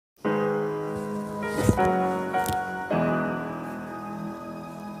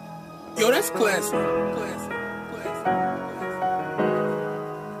Yo, that's classic.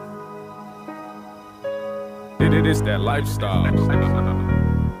 It is that lifestyle.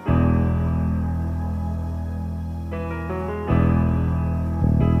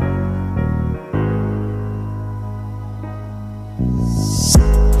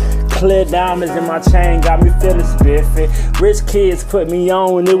 Clear diamonds in my chain got me feeling spiffy. Rich kids put me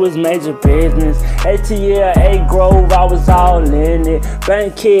on when it was major business. ATL, A Grove, I was all in it.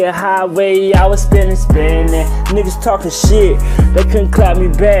 Bankhead Highway, I was spinning. Niggas talking shit, they couldn't clap me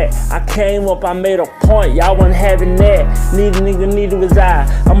back. I came up, I made a point, y'all wasn't having that. Neither was I.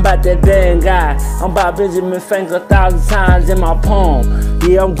 I'm about that damn guy. I'm about Benjamin Franklin 1,000 times in my palm.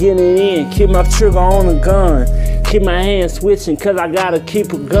 Yeah, I'm getting it in. Keep my trigger on the gun. Keep my hands switching, cause I gotta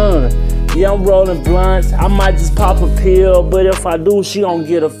keep a gun. Yeah, I'm rolling blunts, I might just pop a pill, but if I do, she gon'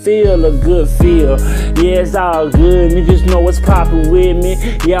 get a good feel. Yeah, it's all good, niggas know what's poppin' with me.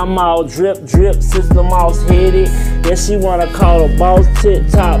 Yeah, I'm all drip, sister mouse headed. Yeah, she wanna call her boss,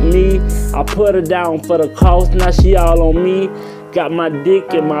 tip-top me. I put her down for the cost, now she all on me. Got my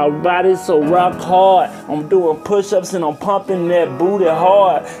dick in my body so rock hard. I'm doing push-ups and I'm pumping that booty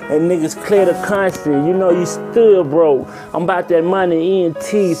hard. And niggas clear the constant, you know you still broke. I'm about that money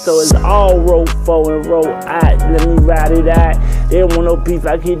ENT, so it's all roll for and roll out. Let me ride it out. They don't want no beef,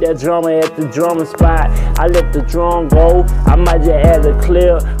 I keep that drummer at the drumming spot. I let the drum go, I might just add a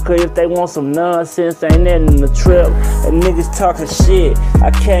clip. Cause if they want some nonsense, ain't that in the trip. And niggas talking shit, I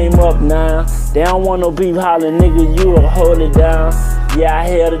came up now. They don't want no beef, hollering, nigga, you will hold it down. Yeah, I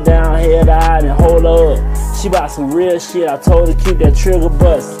held her down, held her out, and hold her up. She bout some real shit, I told her keep that trigger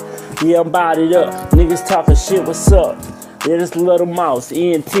bust. Yeah, I'm bodied up, niggas talking shit, what's up? Yeah, this little mouse,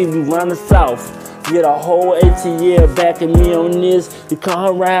 ENT, we running south. Yeah, the whole ATL backing me on this. You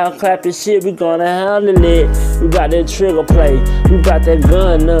come around, clapping shit, we gonna handle it. We got that trigger play, we got that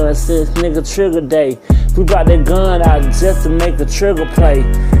gun nonsense, nigga trigger day. We got that gun out just to make a trigger play.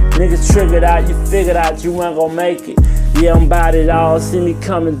 Niggas triggered out, you figured out you ain't gonna make it. Yeah, I'm about it all, see me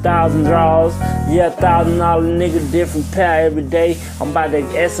coming 1,000 draws. Yeah, $1,000 nigga, different pair every day. I'm about that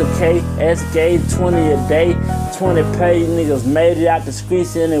SK, 20 a day. 20 pay, niggas made it out the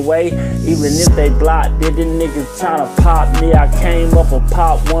streets anyway. Even if they blocked it, the niggas tryna pop me. I came up a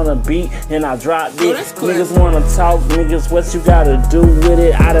pop, wanna beat, and I dropped it. Niggas wanna talk, niggas, what you gotta do with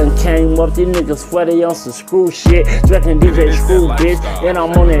it? I done came up, these niggas swear they on some screw shit. Drinking DJ Screw, bitch, and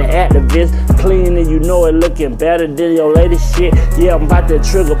I'm on an activist. Clean and you know it looking better than your latest shit. Yeah, I'm about that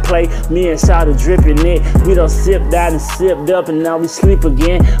trigger play, me and Shawty dripping it. We done sipped down and sipped up and now we sleep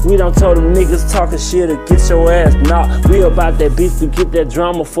again. We done told them niggas talking shit to get your ass knocked. We about that beef to get that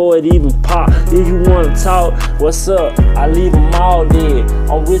drama before it even pop. If you wanna talk, what's up? I leave them all dead.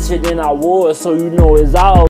 I'm richer than I was, so you know it's all